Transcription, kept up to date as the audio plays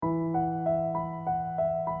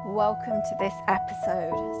Welcome to this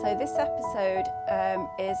episode. So this episode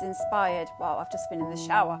is inspired, well, I've just been in the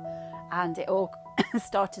shower and it all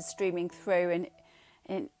started streaming through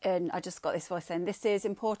and I just got this voice saying, this is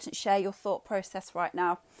important, share your thought process right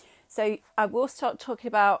now. So I will start talking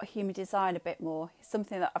about human design a bit more. It's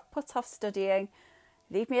something that I've put off studying,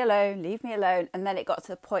 leave me alone. And then it got to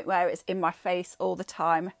the point where it's in my face all the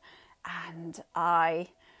time. And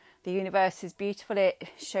the universe is beautiful. It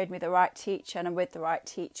showed me the right teacher and I'm with the right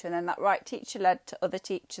teacher. And then that right teacher led to other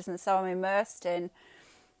teachers. And so I'm immersed in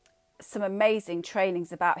some amazing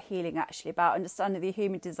trainings about healing, actually, about understanding the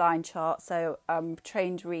human design chart. So I'm a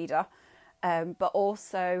trained reader. But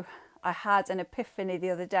also I had an epiphany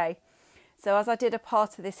the other day. So as I did a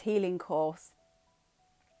part of this healing course,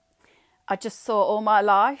 I just saw all my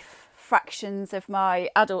life, fractions of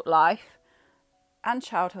my adult life and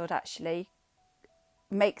childhood actually,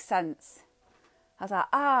 make sense. I was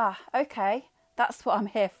like, okay, that's what I'm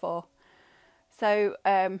here for. So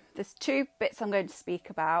there's two bits I'm going to speak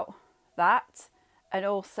about, that and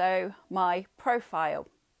also my profile.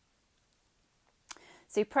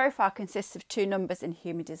 So profile consists of two numbers in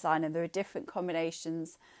human design and there are different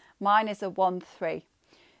combinations. Mine is a 1-3.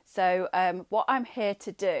 So what I'm here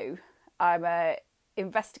to do, I'm a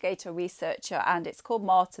investigator, researcher, and it's called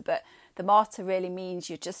Martyr, but the Martyr really means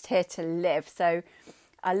you're just here to live. So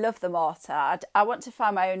I love the Martyr. I want to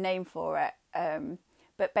find my own name for it.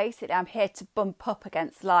 But basically I'm here to bump up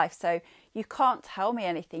against life. So you can't tell me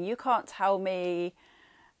anything. You can't tell me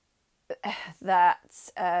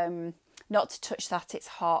that not to touch that, it's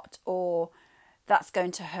hot, or that's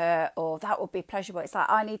going to hurt, or that would be pleasurable. It's like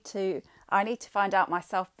I need to find out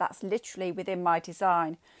myself. That's literally within my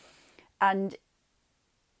design. And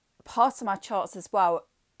part of my charts as well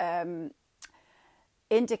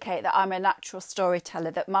indicate that I'm a natural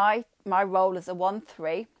storyteller, that my role as a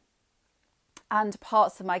 1-3 and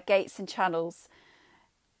parts of my gates and channels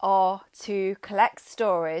are to collect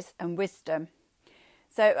stories and wisdom.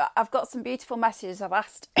 So I've got some beautiful messages. I've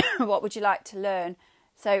asked, what would you like to learn?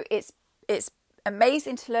 So it's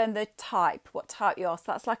amazing to learn the type, what type you are. So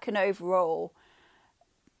that's like an overall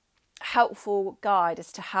helpful guide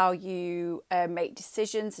as to how you make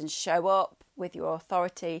decisions and show up with your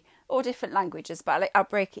authority, or different languages, but I'll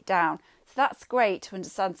break it down. So that's great to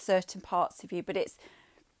understand certain parts of you, but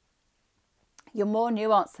you're more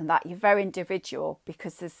nuanced than that. You're very individual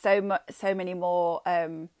because there's so many more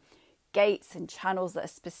gates and channels that are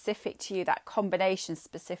specific to you, that combination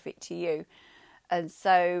specific to you. And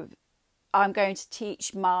so I'm going to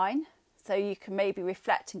teach mine, so you can maybe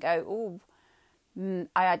reflect and go,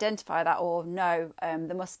 I identify that, or no,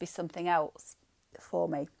 there must be something else for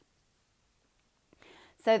me.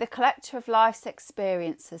 So the collector of life's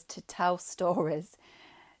experiences to tell stories.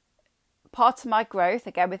 Part of my growth,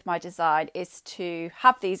 again with my design, is to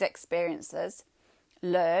have these experiences,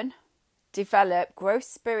 learn, develop, grow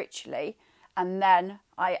spiritually, and then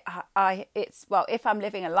if I'm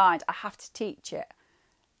living aligned, I have to teach it.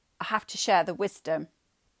 I have to share the wisdom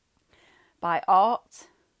by art,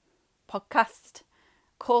 podcast,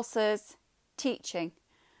 courses, teaching.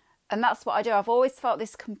 And that's what I do. I've always felt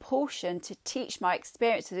this compulsion to teach my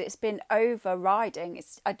experiences. It's been overriding.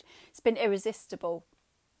 It's been irresistible.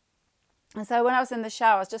 And so when I was in the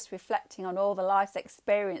shower, I was just reflecting on all the life's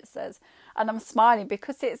experiences, and I'm smiling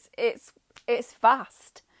because it's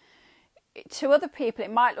vast. To other people,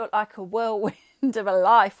 it might look like a whirlwind of a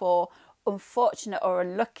life, or unfortunate, or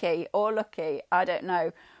unlucky, or lucky. I don't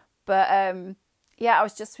know, but I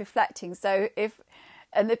was just reflecting. So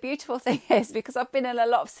and the beautiful thing is, because I've been in a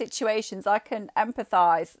lot of situations, I can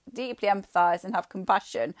deeply empathise and have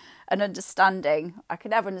compassion and understanding. I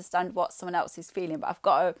can never understand what someone else is feeling, but I've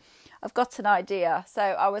got an idea. So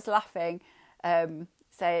I was laughing,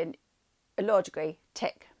 saying, a law degree,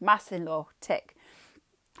 tick. Maths in law, tick.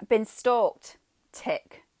 Been stalked,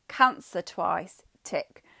 tick. Cancer twice,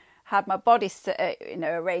 tick. Had my body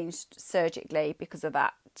arranged surgically because of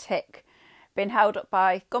that, tick. Been held up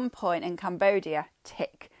by gunpoint in Cambodia,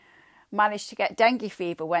 tick. Managed to get dengue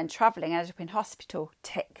fever when travelling, ended up in hospital,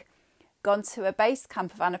 tick. Gone to a base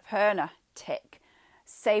camp of Annapurna, tick.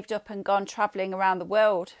 Saved up and gone travelling around the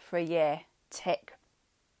world for a year, tick.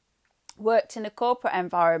 Worked in a corporate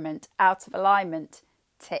environment, out of alignment,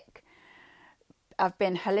 tick. I've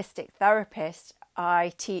been holistic therapist.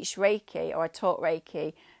 I teach Reiki, or I taught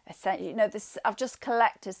Reiki. Essentially, I've just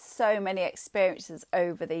collected so many experiences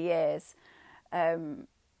over the years.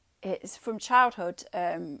 It's from childhood.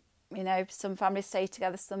 Some families stay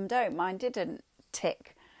together, some don't. Mine didn't,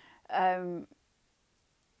 tick.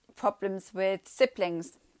 Problems with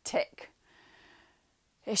siblings, tick.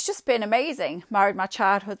 It's just been amazing. Married my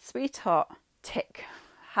childhood sweetheart, tick.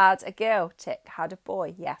 Had a girl, tick. Had a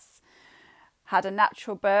boy, yes. Had a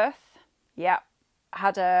natural birth, yep.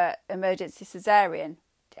 Had a emergency cesarean.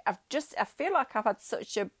 I feel like I've had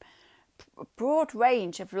such a broad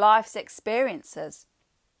range of life's experiences.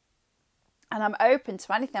 And I'm open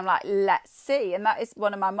to anything. I'm like, let's see. And that is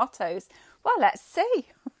one of my mottos. Well, let's see.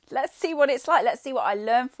 Let's see what it's like. Let's see what I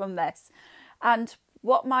learn from this. And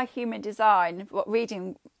what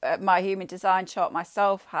reading my human design chart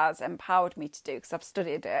myself has empowered me to do, because I've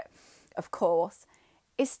studied it, of course,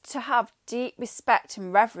 is to have deep respect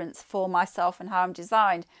and reverence for myself and how I'm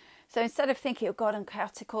designed. So instead of thinking, oh God, I'm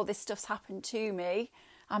chaotic, all this stuff's happened to me,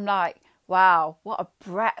 I'm like, wow, what a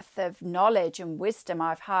breadth of knowledge and wisdom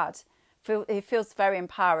I've had. It feels very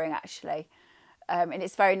empowering, actually. And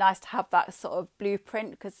it's very nice to have that sort of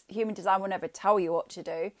blueprint, because human design will never tell you what to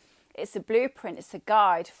do. It's a blueprint, it's a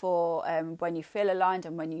guide for when you feel aligned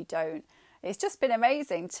and when you don't. It's just been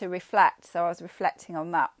amazing to reflect. So I was reflecting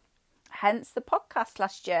on that. Hence the podcast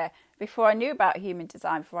last year, before I knew about human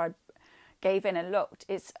design, before I gave in and looked.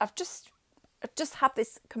 I've just had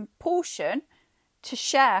this compulsion to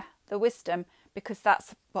share the wisdom, because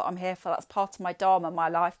that's what I'm here for. That's part of my dharma, my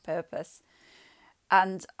life purpose.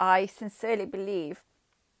 And I sincerely believe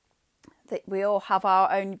that we all have our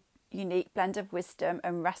own unique blend of wisdom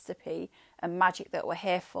and recipe and magic that we're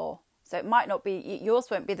here for. So it might not be, yours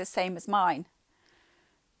won't be the same as mine.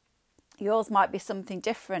 Yours might be something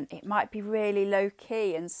different. It might be really low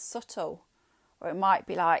key and subtle. Or it might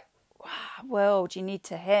be like, wow, world, you need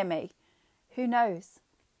to hear me. Who knows?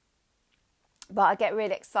 But I get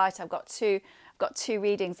really excited. I've got two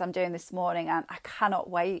readings I'm doing this morning, and I cannot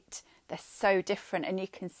wait. They're so different, and you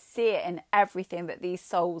can see it in everything that these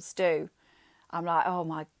souls do. I'm like, oh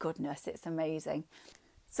my goodness, it's amazing.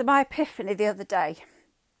 So my epiphany the other day,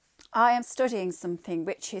 I am studying something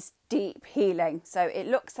which is deep healing. So it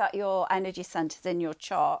looks at your energy centers in your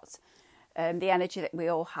chart, the energy that we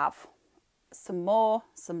all have. Some more,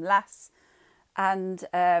 some less. And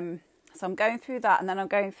so I'm going through that, and then I'm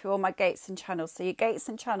going through all my gates and channels. So your gates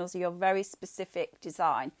and channels are your very specific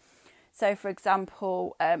design. So for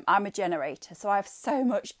example, I'm a generator, so I have so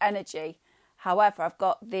much energy. However, I've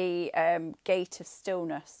got the gate of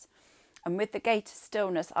stillness. And with the gate of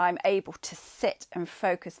stillness, I'm able to sit and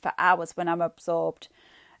focus for hours when I'm absorbed.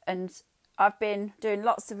 And I've been doing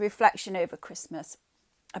lots of reflection over Christmas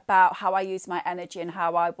about how I use my energy and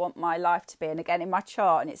how I want my life to be. And again, in my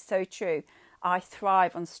chart, and it's so true, I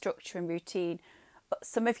thrive on structure and routine. But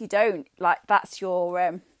some of you don't. Like, that's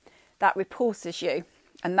your, that repulses you.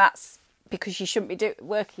 And that's because you shouldn't be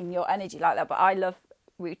working your energy like that. But I love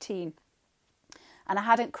routine. And I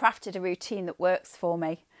hadn't crafted a routine that works for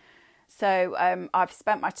me. So I've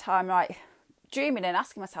spent my time dreaming and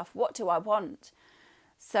asking myself, what do I want?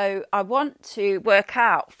 So I want to work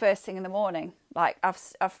out first thing in the morning. Like I've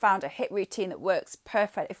found a HIIT routine that works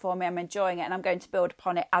perfectly for me. I'm enjoying it, and I'm going to build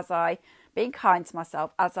upon it as being kind to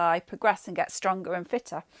myself, as I progress and get stronger and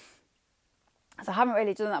fitter. So I haven't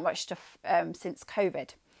really done that much stuff since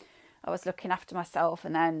COVID. I was looking after myself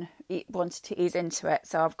and then wanted to ease into it.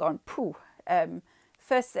 So I've gone,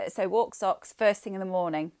 so walk socks first thing in the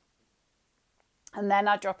morning. And then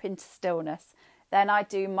I drop into stillness. Then I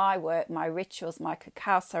do my work, my rituals, my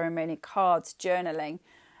cacao ceremony, cards, journaling,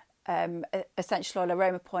 essential oil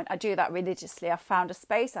aroma point. I do that religiously. I've found a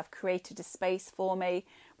space. I've created a space for me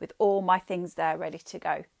with all my things there ready to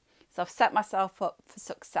go. So I've set myself up for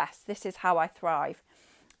success. This is how I thrive.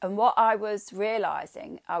 And what I was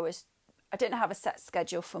realising, I didn't have a set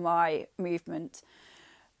schedule for my movement.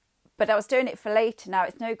 But I was doing it for later. Now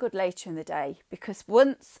it's no good later in the day, because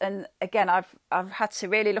once, and again, I've had to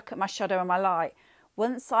really look at my shadow and my light.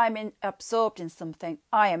 Once I'm absorbed in something,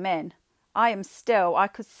 I am in. I am still. I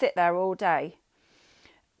could sit there all day.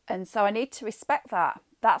 And so I need to respect that.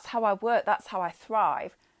 That's how I work. That's how I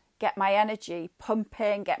thrive. Get my energy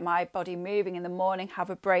pumping, get my body moving in the morning, have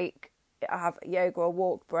a break, have yoga or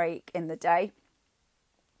walk break in the day.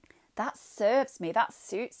 That serves me. That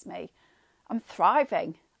suits me. I'm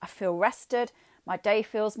thriving. I feel rested, my day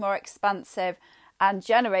feels more expansive, and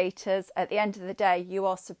generators, at the end of the day, you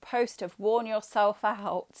are supposed to have worn yourself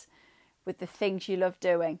out with the things you love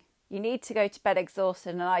doing. You need to go to bed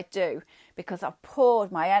exhausted, and I do, because I've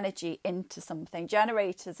poured my energy into something.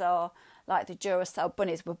 Generators are like the Duracell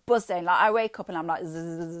bunnies. We're buzzing. Like I wake up and I'm like,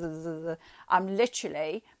 zzz. I'm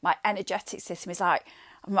literally, my energetic system is like,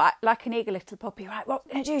 I'm like an eager little puppy. Right, what am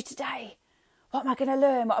I going to do today? What am I going to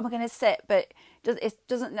learn? What am I going to sit? But it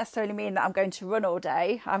doesn't necessarily mean that I'm going to run all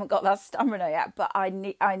day. I haven't got that stamina yet, but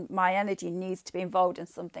my energy needs to be involved in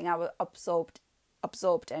something I was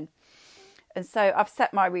absorbed in. And so I've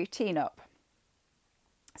set my routine up.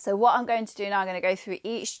 So what I'm going to do now, I'm going to go through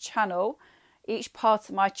each channel, each part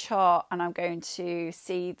of my chart, and I'm going to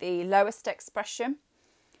see the lowest expression.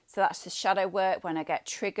 So that's the shadow work, when I get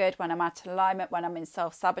triggered, when I'm out of alignment, when I'm in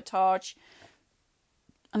self-sabotage.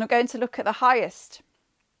 And I'm going to look at the highest.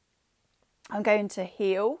 I'm going to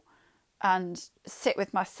heal and sit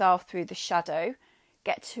with myself through the shadow,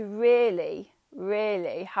 get to really,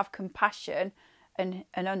 really have compassion and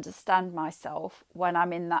understand myself when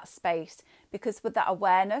I'm in that space. Because with that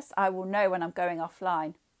awareness, I will know when I'm going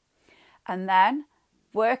offline. And then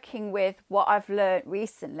working with what I've learned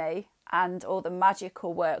recently and all the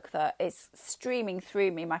magical work that is streaming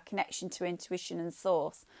through me, my connection to intuition and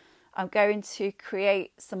source, I'm going to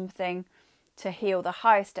create something to heal the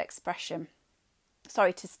highest expression.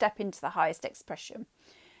 To step into the highest expression.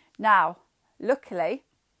 Now, luckily,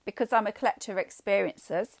 because I'm a collector of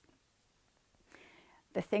experiences,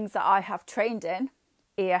 the things that I have trained in,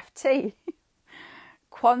 EFT,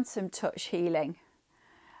 quantum touch healing,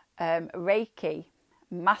 Reiki,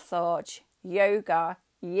 massage, yoga,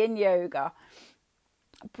 yin yoga,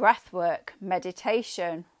 breath work,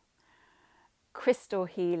 meditation, crystal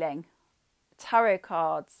healing, tarot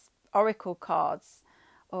cards, oracle cards.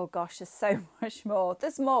 Oh gosh, there's so much more.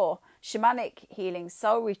 There's more. Shamanic healing,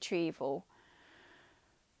 soul retrieval,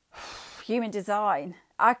 human design.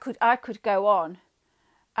 I could go on.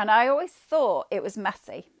 And I always thought it was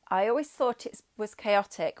messy. I always thought it was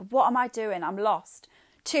chaotic. What am I doing? I'm lost.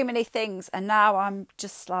 Too many things. And now I'm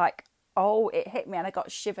just like, oh, it hit me and I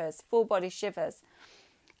got shivers, full body shivers.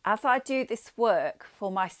 As I do this work for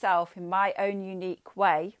myself in my own unique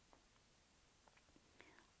way,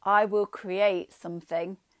 I will create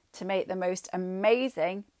something to make the most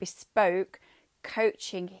amazing, bespoke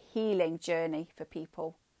coaching, healing journey for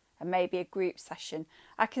people, and maybe a group session.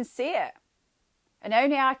 I can see it. And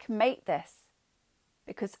only I can make this,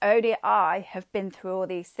 because only I have been through all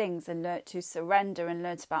these things and learnt to surrender and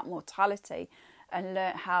learnt about mortality and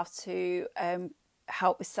learnt how to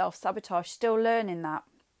help with self-sabotage. Still learning that.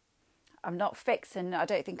 I'm not fixed, and I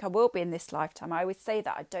don't think I will be in this lifetime. I always say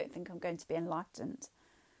that I don't think I'm going to be enlightened.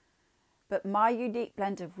 But my unique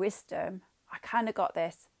blend of wisdom, I kind of got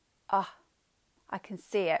this. I can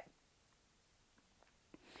see it.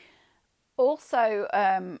 Also,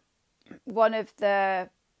 one of the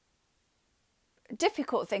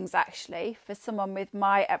difficult things actually for someone with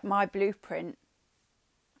my blueprint,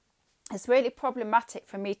 it's really problematic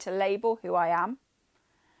for me to label who I am,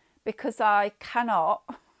 because I cannot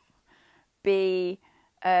be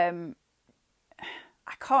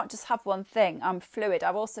I can't just have one thing. I'm fluid.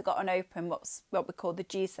 I've also got an open, what we call the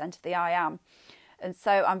G center, the I am. And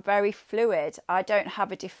so I'm very fluid. I don't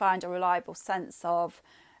have a defined or reliable sense of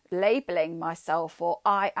labeling myself or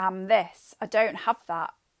I am this. I don't have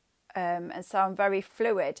that. And so I'm very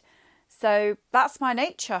fluid. So that's my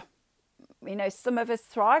nature. You know, some of us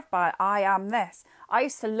thrive by I am this. I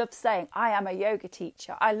used to love saying I am a yoga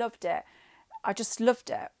teacher. I loved it. I just loved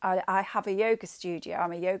it. I have a yoga studio.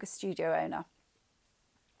 I'm a yoga studio owner.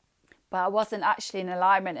 But I wasn't actually in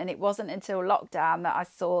alignment, and it wasn't until lockdown that I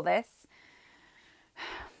saw this.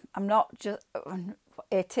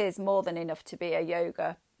 It is more than enough to be a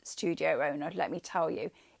yoga studio owner, let me tell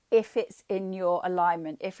you. If it's in your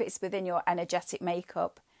alignment, if it's within your energetic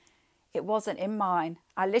makeup. It wasn't in mine.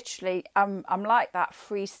 I'm like that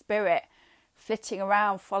free spirit, flitting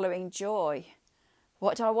around, following joy.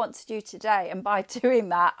 What do I want to do today? And by doing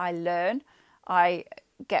that, I learn, I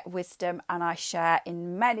get wisdom, and I share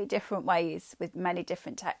in many different ways with many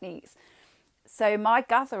different techniques. So my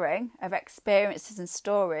gathering of experiences and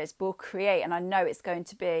stories will create, and I know it's going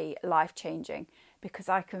to be life-changing, because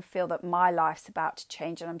I can feel that my life's about to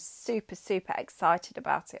change, and I'm super, super excited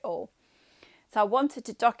about it all. So I wanted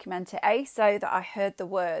to document it, so that I heard the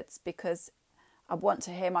words, because I want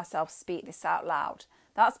to hear myself speak this out loud.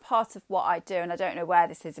 That's part of what I do, and I don't know where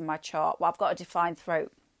this is in my chart. Well, I've got a defined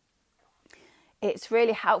throat. It's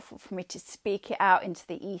really helpful for me to speak it out into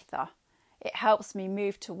the ether. It helps me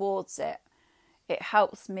move towards it. It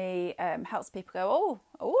helps me, helps people go,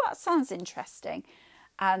 oh, that sounds interesting.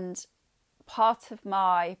 And part of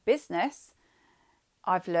my business,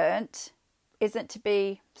 I've learnt, isn't to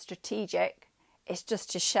be strategic. It's just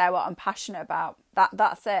to share what I'm passionate about.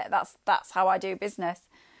 That's it. That's how I do business.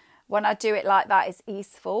 When I do it like that, it's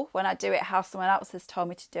easeful. When I do it how someone else has told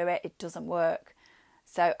me to do it, it doesn't work.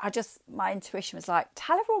 So my intuition was like,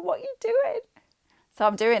 tell everyone what you're doing. So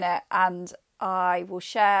I'm doing it, and I will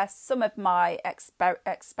share some of my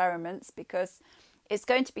experiments, because it's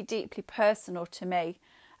going to be deeply personal to me.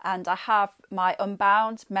 And I have my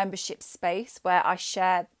Unbound membership space where I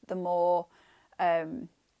share the more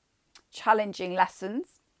challenging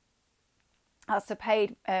lessons. That's a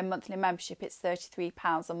paid monthly membership. It's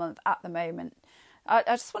 £33 a month at the moment. I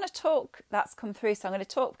just want to talk. That's come through, so I'm going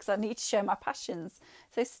to talk because I need to share my passions.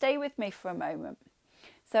 So stay with me for a moment.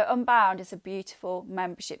 So Unbound is a beautiful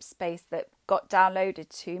membership space that got downloaded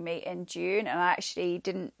to me in June, and I actually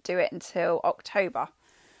didn't do it until October.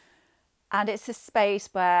 And it's a space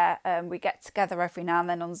where we get together every now and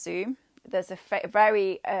then on Zoom. There's a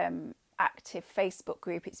very active Facebook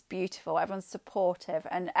group. It's beautiful. Everyone's supportive.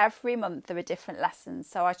 And every month there are different lessons.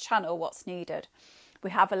 So I channel what's needed.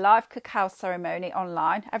 We have a live cacao ceremony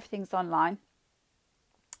online. Everything's online.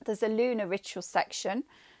 There's a lunar ritual section.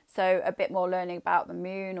 So a bit more learning about the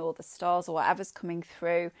moon or the stars or whatever's coming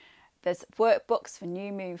through. There's workbooks for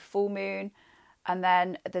new moon, full moon. And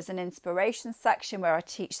then there's an inspiration section where I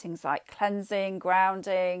teach things like cleansing,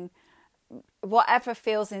 grounding, whatever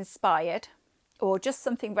feels inspired, or just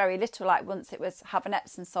something very little, like once it was have an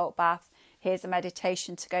Epsom salt bath, here's a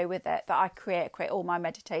meditation to go with it that I create all my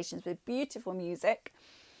meditations with beautiful music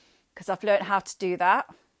because I've learned how to do that.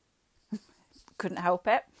 Couldn't help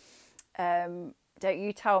it. Don't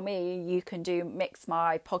you tell me you can mix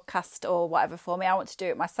my podcast or whatever for me. I want to do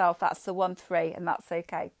it myself. That's the 1-3 and that's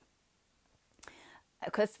okay.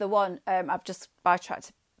 Because the one, I've just backtracked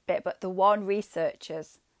a bit, but the one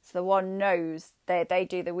researchers, so the one knows, they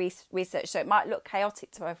do the research. So it might look chaotic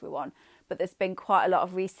to everyone, but there's been quite a lot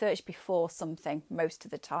of research before something most of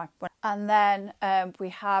the time. And then we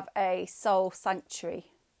have a soul sanctuary,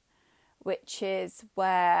 which is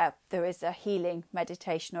where there is a healing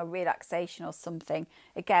meditation or relaxation or something.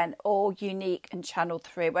 Again, all unique and channeled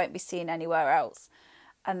through. It won't be seen anywhere else.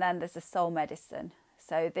 And then there's a soul medicine.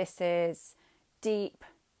 So this is deep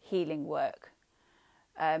healing work.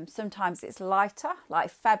 Sometimes it's lighter,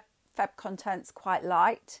 like Feb content's quite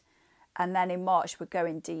light, and then in March we're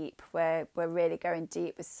going deep. We're really going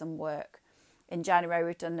deep with some work. In January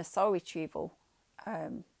we've done the soul retrieval,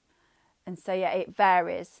 and so yeah, it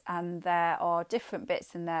varies, and there are different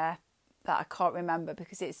bits in there that I can't remember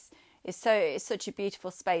because it's such a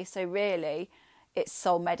beautiful space. So really, it's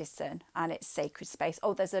soul medicine and it's sacred space.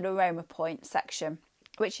 Oh, there's an aroma point section,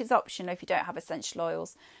 which is optional if you don't have essential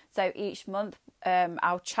oils. So each month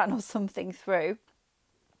I'll channel something through.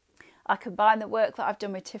 I combine the work that I've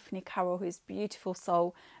done with Tiffany Carroll, who's a beautiful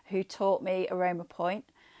soul, who taught me aroma point.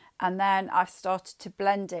 And then I've started to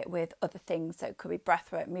blend it with other things. So it could be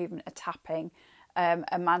breathwork, movement, a tapping,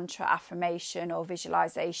 a mantra, affirmation or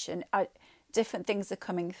visualization. Different things are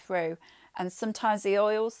coming through. And sometimes the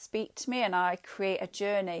oils speak to me and I create a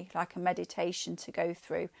journey, like a meditation to go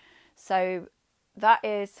through. So that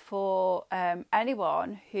is for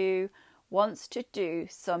anyone who wants to do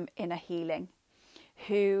some inner healing,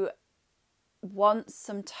 who wants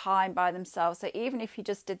some time by themselves. So even if you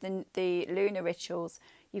just did the lunar rituals,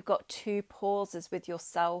 you've got 2 pauses with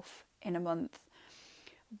yourself in a month.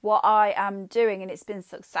 What I am doing, and it's been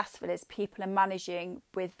successful, is people are managing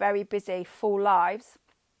with very busy, full lives.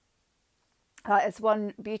 There's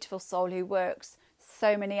one beautiful soul who works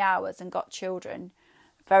so many hours and got children,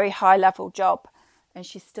 very high level job, and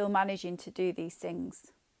she's still managing to do these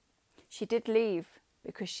things. She did leave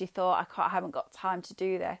because she thought, I haven't got time to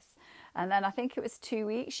do this. And then I think it was 2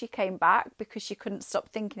 weeks she came back because she couldn't stop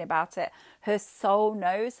thinking about it. Her soul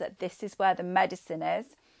knows that this is where the medicine is,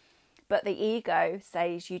 but the ego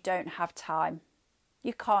says you don't have time.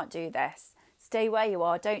 You can't do this. Stay where you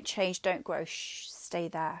are. Don't change. Don't grow. Shh, stay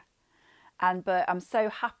there. But I'm so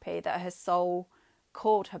happy that her soul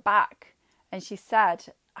called her back, and she said,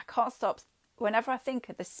 I can't stop. Whenever I think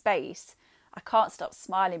of the space, I can't stop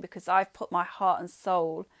smiling because I've put my heart and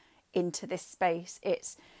soul into this space.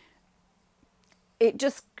 It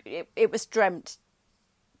was dreamt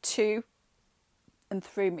to and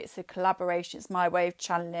through me. It's a collaboration. It's my way of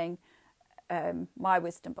channeling my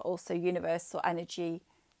wisdom, but also universal energy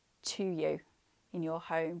to you in your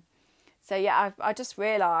home. So yeah, I just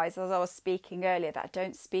realised as I was speaking earlier that I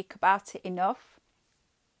don't speak about it enough.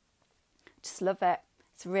 Just love it.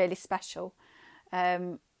 It's really special.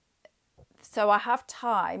 So I have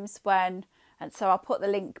times when, and so I'll put the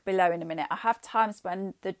link below in a minute. I have times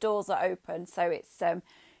when the doors are open. So it's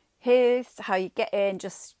here's how you get in.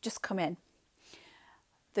 Just come in.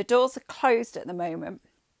 The doors are closed at the moment.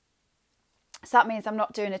 So that means I'm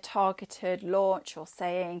not doing a targeted launch or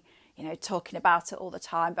saying, talking about it all the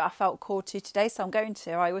time, but I felt called to today, so I'm going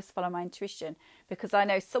to. I always follow my intuition because I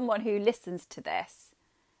know someone who listens to this,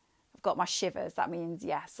 I've got my shivers. That means,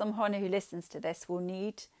 someone who listens to this will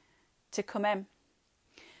need to come in.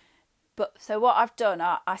 But so what I've done,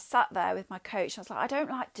 I sat there with my coach. I was like, I don't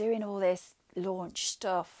like doing all this launch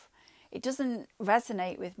stuff. It doesn't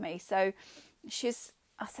resonate with me. So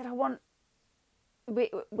I said, I want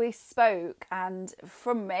we spoke, and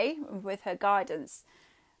from me, with her guidance,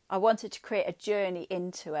 I wanted to create a journey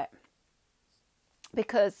into it.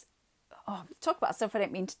 Because, talk about stuff I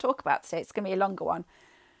don't mean to talk about today. It's going to be a longer one.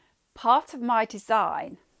 Part of my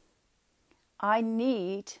design, I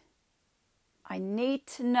need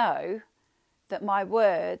to know that my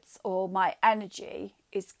words or my energy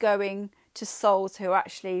is going to souls who are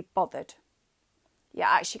actually bothered. You're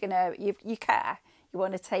actually you care. You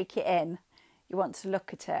want to take it in. You want to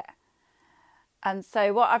look at it. And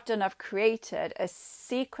so what I've done, I've created a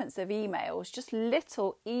sequence of emails, just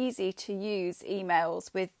little easy to use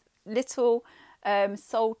emails with little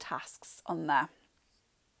soul tasks on there.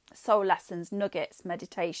 Soul lessons, nuggets,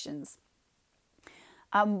 meditations.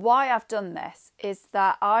 And why I've done this is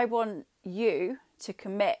that I want you to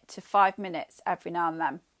commit to 5 minutes every now and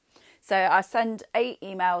then. So I send 8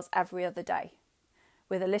 emails every other day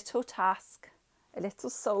with a little task, a little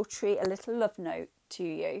soul treat, a little love note to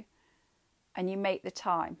you, and you make the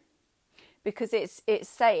time. Because it's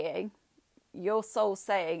saying, your soul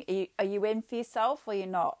saying, are you in for yourself or you're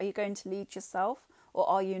not? Are you going to lead yourself or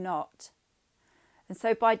are you not? And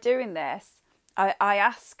so by doing this, I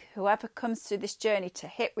ask whoever comes through this journey to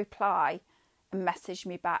hit reply and message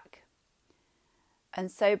me back. And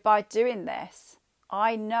so by doing this,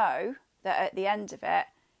 I know that at the end of it,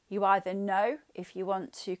 you either know if you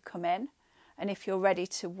want to come in and if you're ready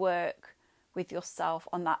to work with yourself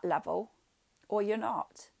on that level, or you're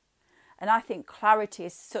not. And I think clarity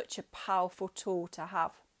is such a powerful tool to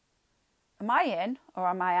have. Am I in or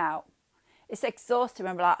am I out? It's exhausting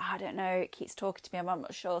when we're like, I don't know, it keeps talking to me, I'm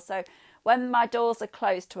not sure. So when my doors are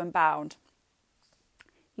closed to Unbound,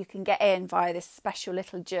 you can get in via this special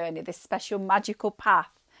little journey, this special magical path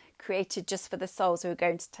created just for the souls who are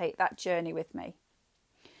going to take that journey with me.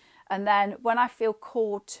 And then when I feel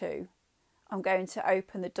called to, I'm going to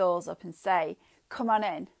open the doors up and say, come on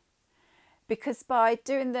in. Because by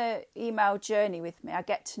doing the email journey with me, I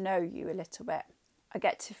get to know you a little bit. I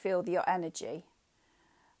get to feel your energy.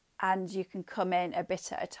 And you can come in a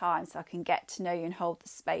bit at a time so I can get to know you and hold the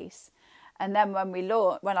space. And then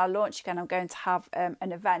when I launch again, I'm going to have an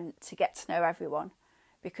event to get to know everyone.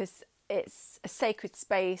 Because it's a sacred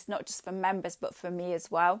space, not just for members, but for me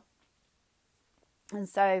as well. And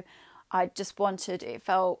so I just it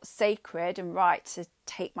felt sacred and right to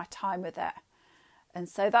take my time with it. And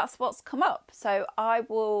so that's what's come up. So I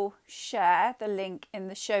will share the link in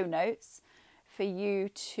the show notes for you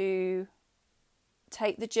to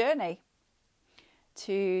take the journey,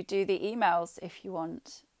 to do the emails if you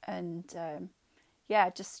want. And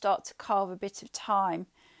just start to carve a bit of time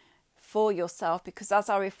for yourself. Because as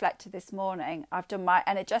I reflected this morning, I've done my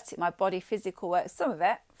energetic, my body, physical work, some of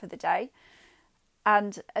it for the day.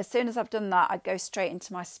 And as soon as I've done that, I go straight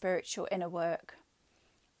into my spiritual inner work.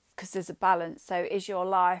 Because there's a balance. So is your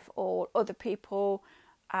life all other people,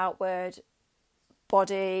 outward,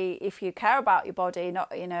 body? If you care about your body,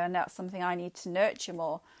 not, and that's something I need to nurture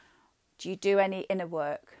more. Do you do any inner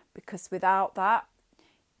work? Because without that,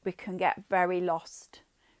 we can get very lost.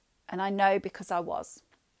 And I know because I was.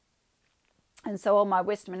 And so all my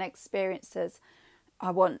wisdom and experiences,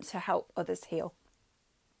 I want to help others heal.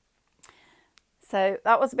 So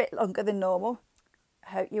that was a bit longer than normal.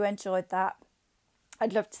 I hope you enjoyed that.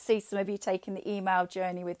 I'd love to see some of you taking the email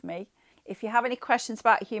journey with me. If you have any questions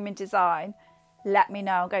about human design, let me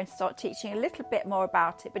know. I'm going to start teaching a little bit more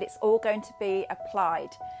about it, but it's all going to be applied.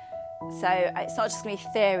 So it's not just going to be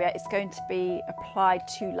theory, it's going to be applied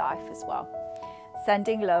to life as well.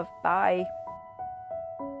 Sending love. Bye.